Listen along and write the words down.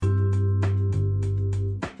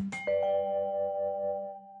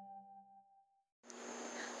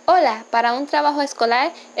Hola, para un trabajo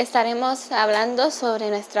escolar estaremos hablando sobre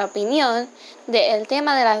nuestra opinión del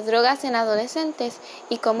tema de las drogas en adolescentes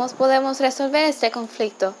y cómo podemos resolver este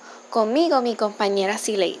conflicto. Conmigo, mi compañera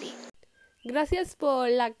C-Lady. Gracias por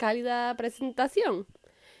la cálida presentación.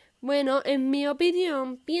 Bueno, en mi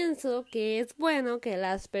opinión, pienso que es bueno que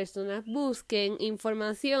las personas busquen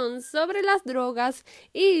información sobre las drogas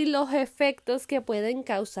y los efectos que pueden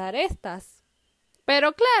causar estas.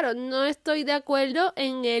 Pero claro, no estoy de acuerdo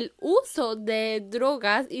en el uso de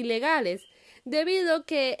drogas ilegales, debido a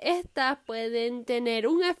que éstas pueden tener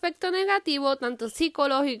un efecto negativo tanto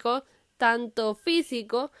psicológico, tanto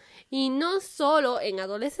físico, y no solo en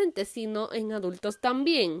adolescentes, sino en adultos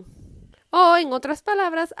también. O, en otras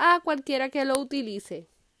palabras, a cualquiera que lo utilice.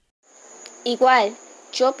 Igual,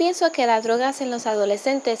 yo pienso que las drogas en los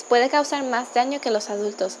adolescentes puede causar más daño que los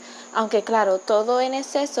adultos, aunque claro, todo en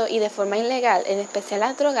exceso y de forma ilegal, en especial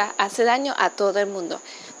las drogas, hace daño a todo el mundo.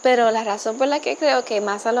 Pero la razón por la que creo que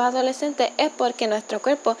más a los adolescentes es porque nuestro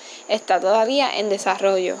cuerpo está todavía en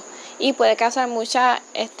desarrollo y puede causar muchas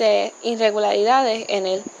irregularidades en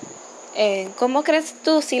él. ¿Cómo crees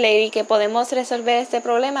tú, C-Lady, que podemos resolver este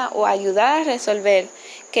problema o ayudar a resolver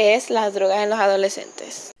qué es las drogas en los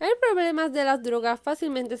adolescentes? El problema de las drogas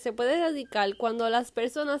fácilmente se puede erradicar cuando las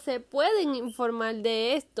personas se pueden informar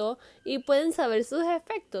de esto y pueden saber sus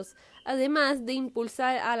efectos, además de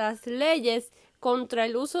impulsar a las leyes contra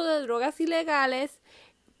el uso de drogas ilegales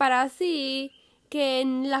para así que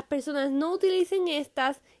las personas no utilicen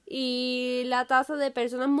estas y la tasa de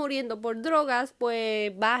personas muriendo por drogas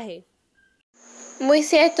pues baje. Muy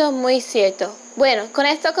cierto, muy cierto. Bueno, con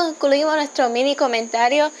esto concluimos nuestro mini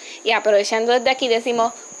comentario y aprovechando desde aquí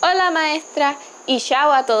decimos hola maestra y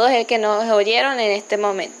chao a todos los que nos oyeron en este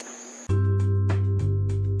momento.